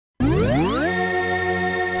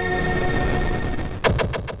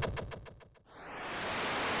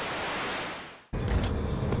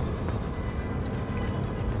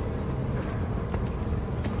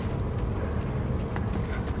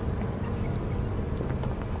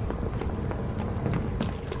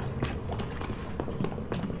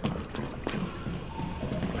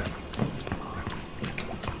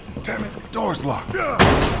Damn it, door's locked.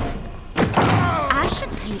 I should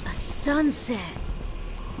paint a sunset.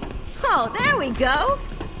 Oh, there we go.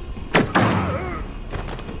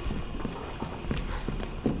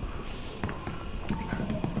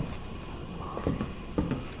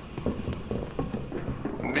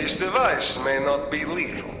 This device may not be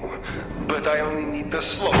lethal, but I only need to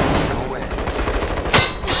slow it away.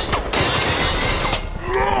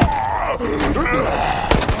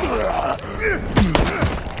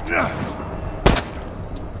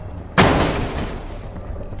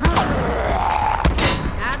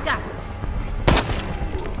 I've got this.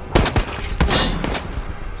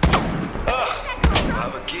 I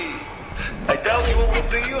have a key. I doubt you will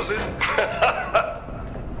want to use it.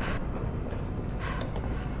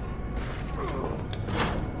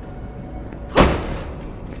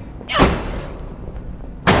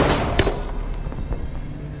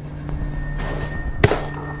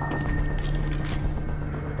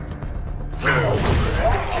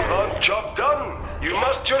 Job done. You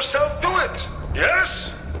must yourself do it.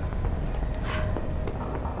 Yes?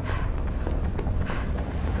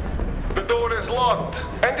 The door is locked,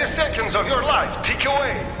 and the seconds of your life tick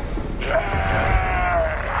away.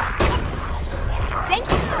 Thank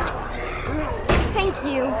you. Thank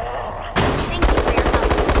you. Thank you for your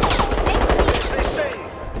help. Thanks. As they say,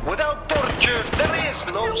 without torture, there is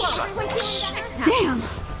no science. Damn!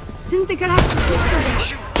 Didn't think I'd actually do that.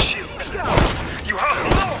 You children. You have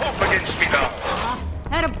no hope against me now.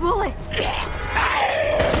 Out of bullets.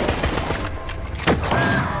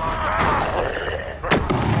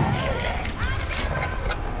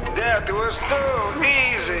 That was too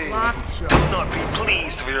easy. Locked. Do not be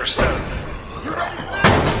pleased with yourself.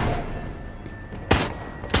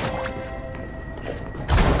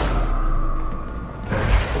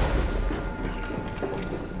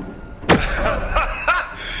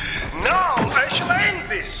 Now I shall end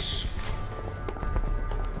this.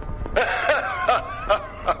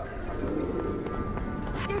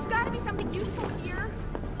 There's got to be something useful here.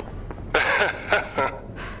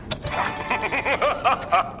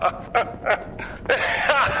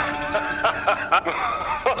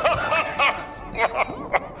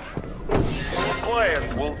 Your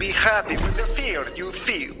client will be happy with the fear you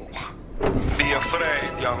feel. Be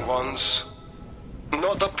afraid, young ones.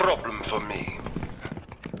 Not a problem for me.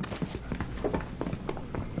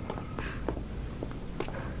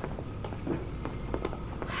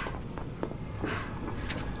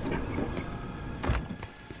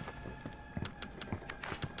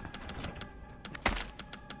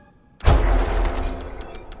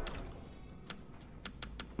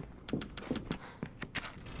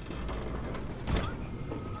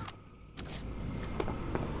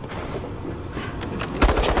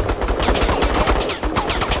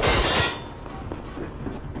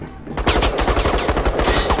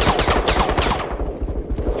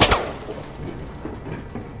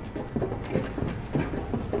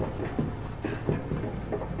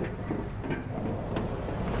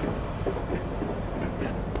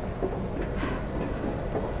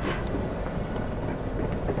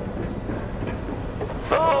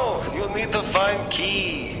 Oh, you need to find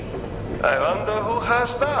key. I wonder who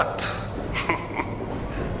has that.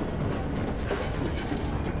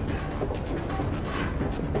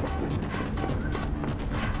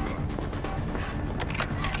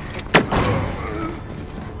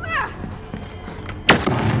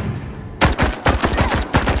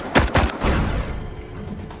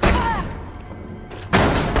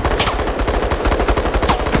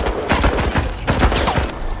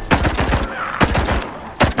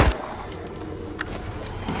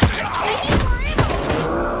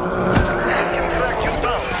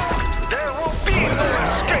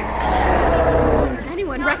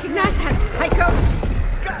 Recognize that psycho?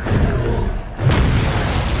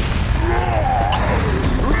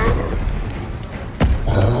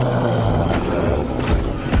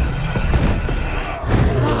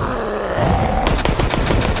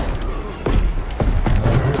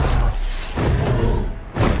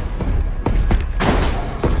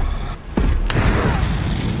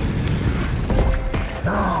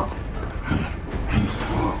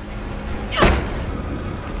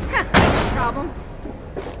 Problem.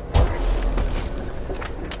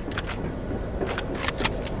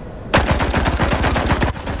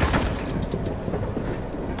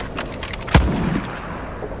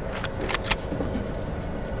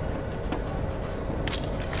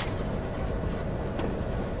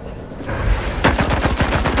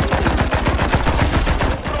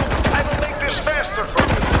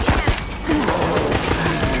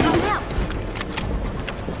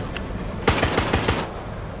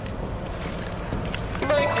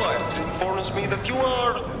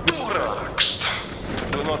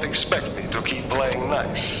 keep playing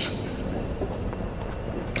nice.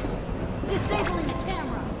 Disabling the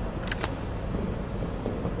camera.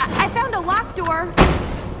 I found a locked door.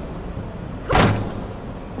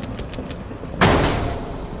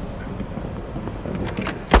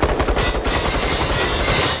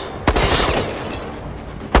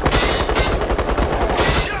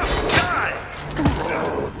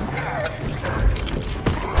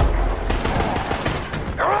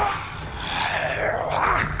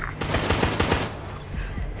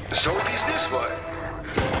 So it is this way.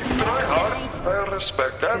 Try hard. I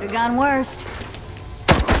respect that. Could have gone worse.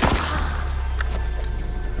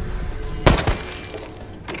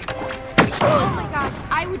 Oh my gosh,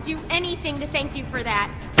 I would do anything to thank you for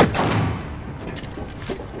that.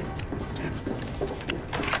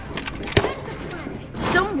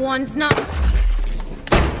 Someone's not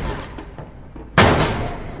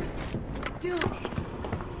doing it.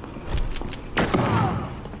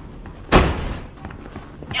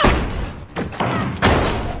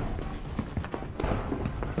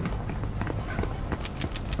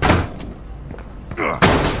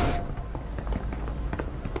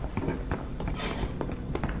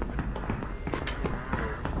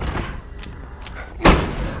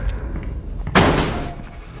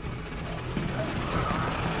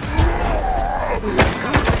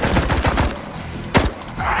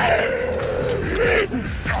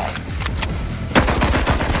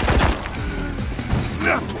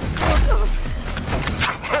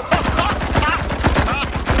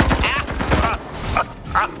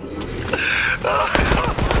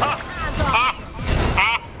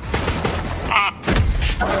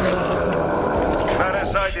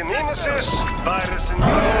 Parasite in nemesis, virus in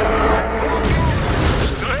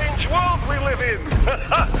strange world we live in.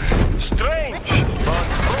 Strange, but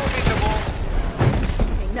formidable.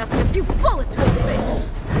 Ain't nothing a few bullets will fix.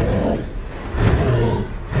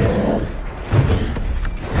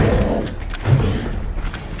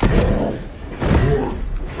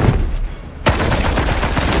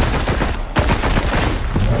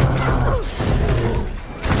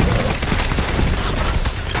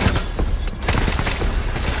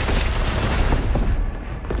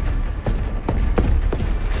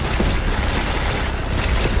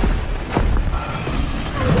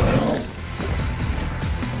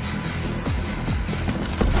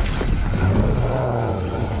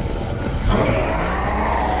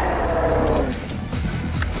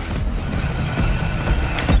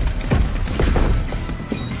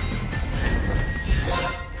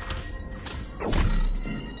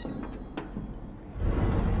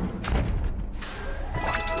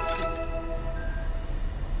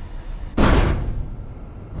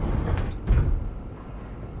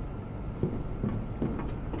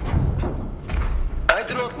 I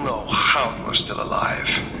do not know how you are still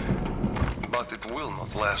alive, but it will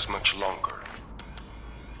not last much longer.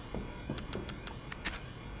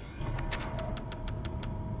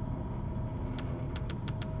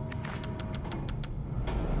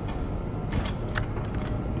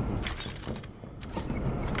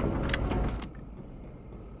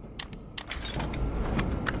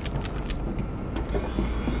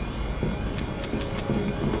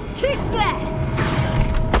 Take that!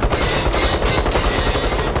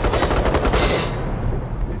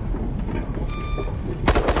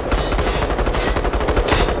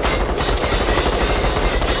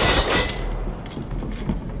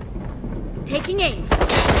 Taking aim.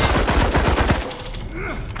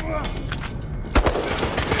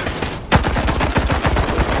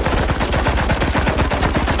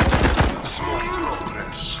 Small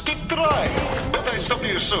progress. Keep trying, but I stop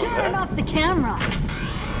you soon. Turn off the camera.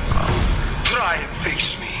 Try and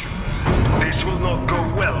face me. This will not go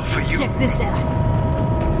well for you. Check this out.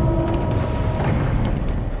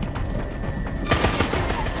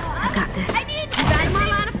 I got this. You got him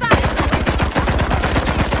all out of fire.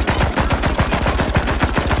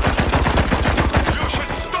 You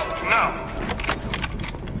should stop now.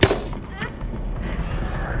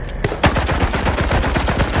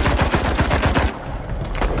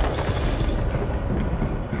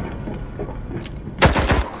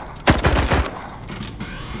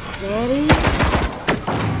 Steady.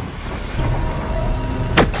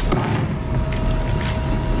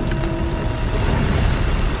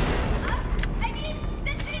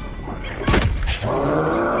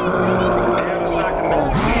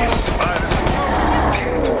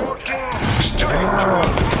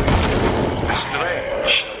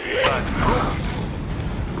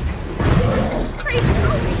 Crazy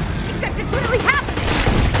movie, except it's really happening.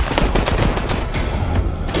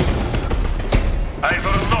 I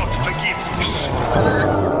will not forgive this.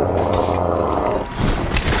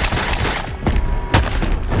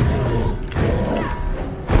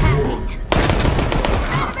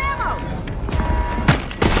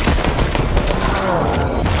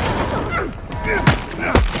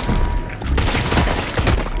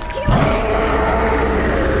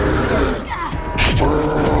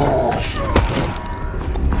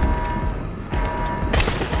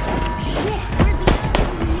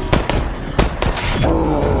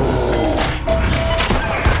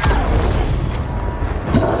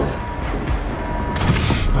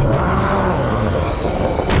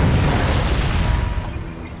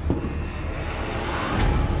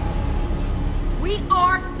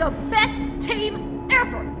 the best team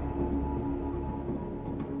ever!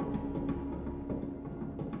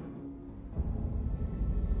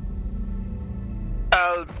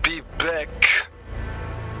 I'll be back.